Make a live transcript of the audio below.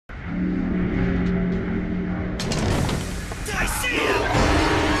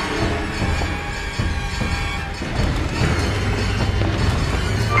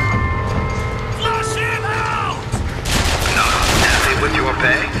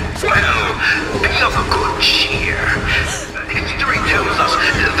Well, be of good cheer. History tells us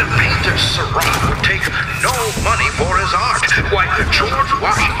the painter Seurat would take no money for his art, while George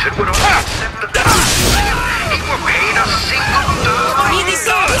Washington would only accept the dollar. He were paid a single dollar.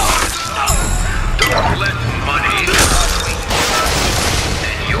 Don't let money in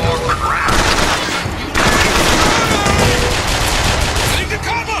your craft. Take the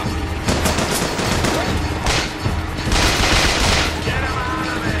cover! Get him out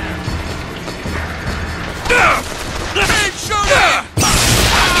of there! Big shooter!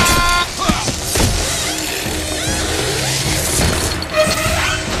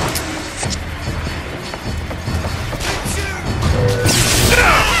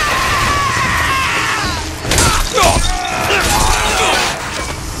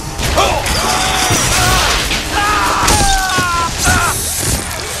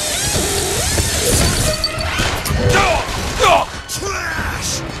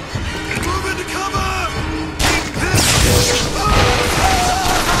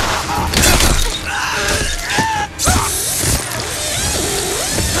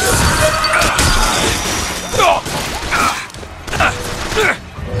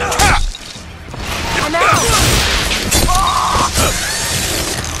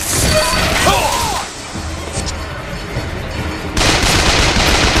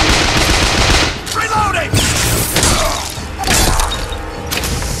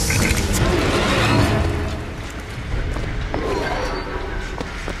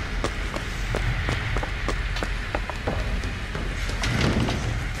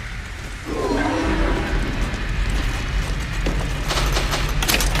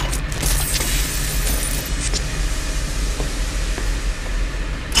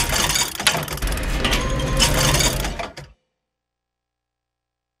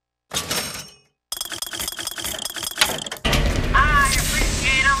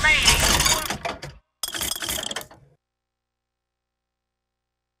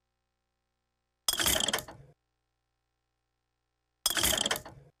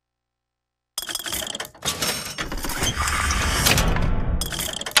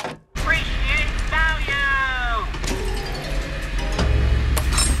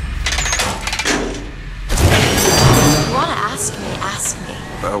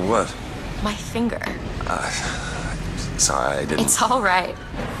 What? My finger. Sorry, I didn't... It's all right.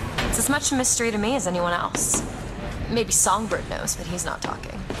 It's as much a mystery to me as anyone else. Maybe Songbird knows, but he's not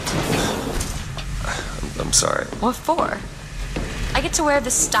talking. I'm sorry. What for? I get to wear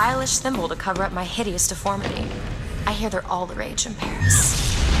this stylish thimble to cover up my hideous deformity. I hear they're all the rage in Paris.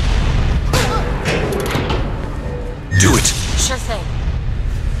 Do it! Sure thing.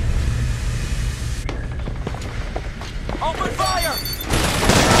 Open fire!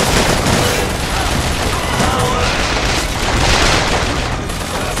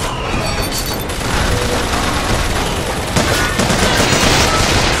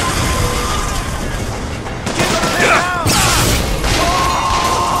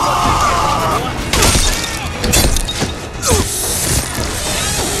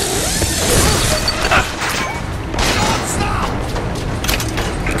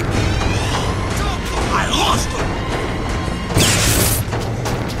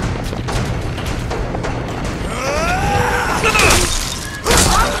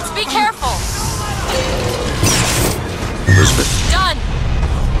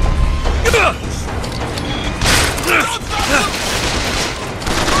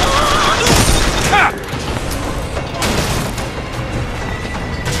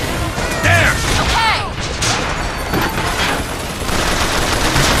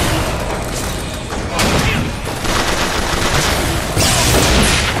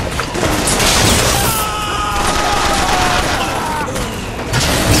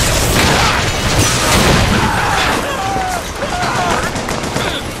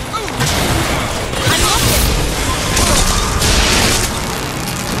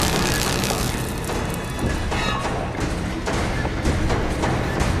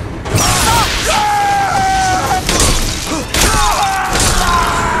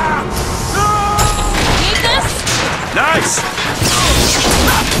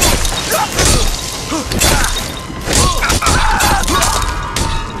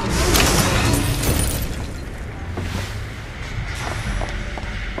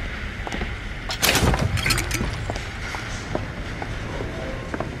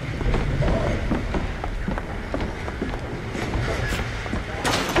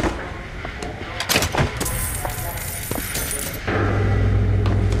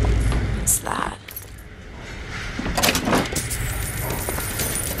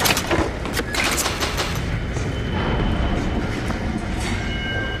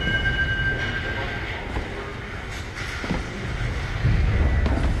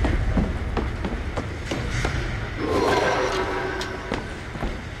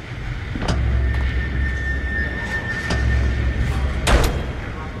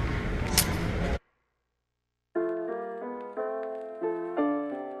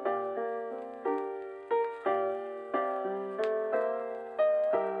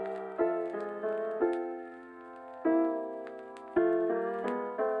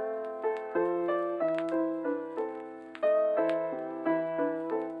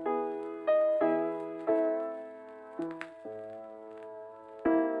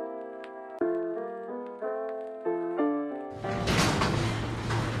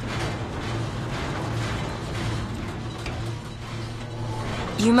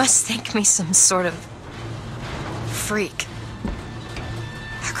 You must think me some sort of freak.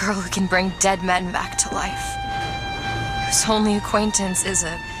 A girl who can bring dead men back to life. Whose only acquaintance is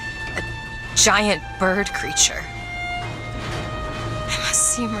a giant bird creature. It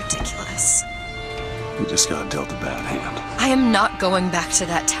must seem ridiculous. You just got dealt a bad hand. I am not going back to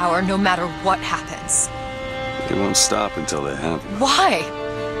that tower no matter what happens. They won't stop until they have you. Why?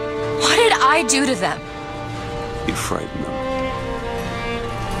 What did I do to them? You frighten them.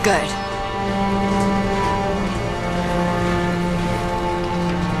 Good.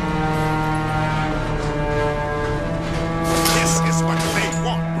 This is what they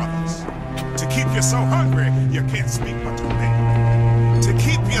want, brothers. To keep you so hungry, you can't speak what you think. To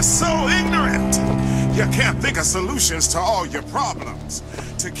keep you so ignorant, you can't think of solutions to all your problems.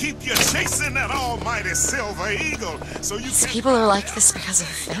 To keep you chasing that almighty silver eagle, so you These can't... people are like this because of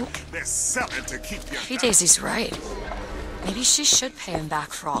Fink? They're selling to keep you... Maybe Daisy's right. Maybe she should pay him back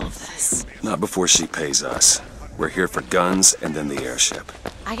for all of this. Not before she pays us. We're here for guns and then the airship.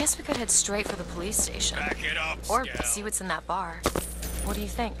 I guess we could head straight for the police station. Back it up, Or Scout. see what's in that bar. What do you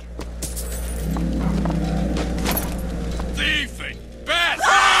think? Thieving! Bad!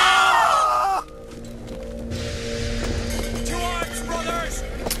 To arms, brothers!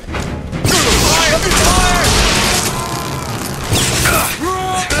 Fire! Fire!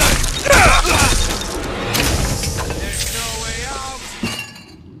 There's no way out!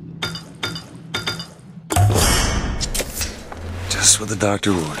 Just what the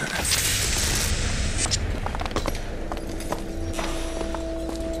doctor ordered.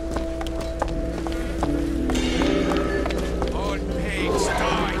 All pigs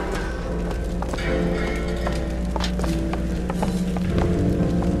die!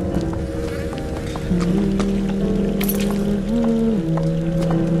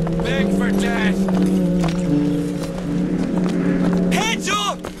 Beg for death! Hands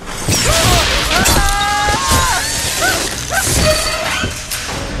up!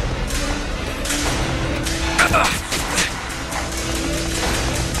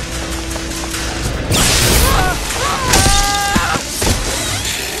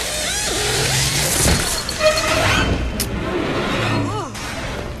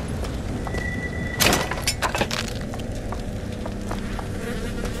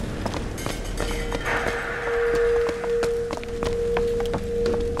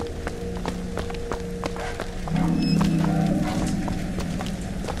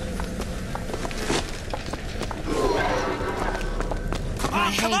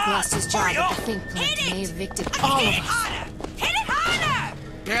 Harry lost his job at the Think plant and they evicted all of us. Hit it harder!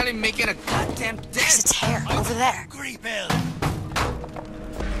 Barely making a goddamn dent! There's its hair over there. Creepill!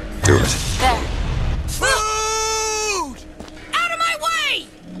 Do it. There. Food! Out of my way!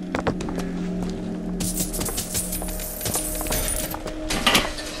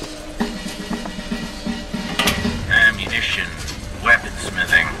 Ammunition,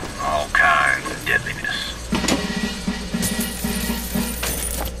 weaponsmithing, all kinds of deadliness.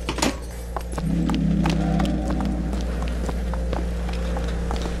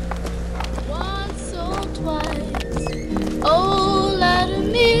 Once or twice, oh, lie to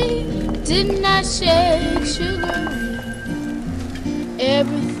me, didn't I shake sugar?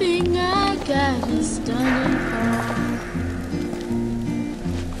 Everything I got is done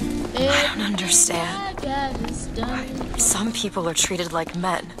and I don't understand. I got is done and Some people are treated like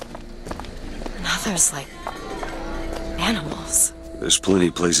men. And others like animals. There's plenty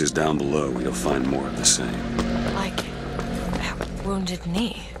of places down below where you'll find more of the same. Like a wounded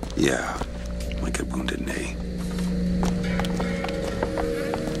knee. Yeah, like a wounded knee.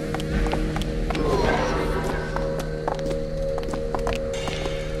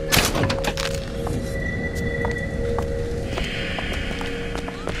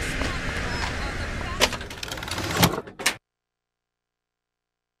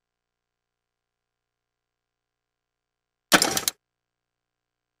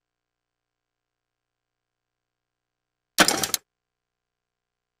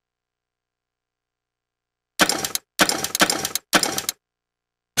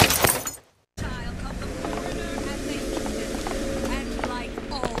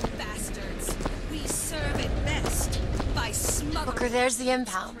 Booker, there's the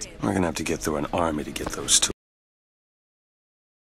impound. We're gonna have to get through an army to get those tools.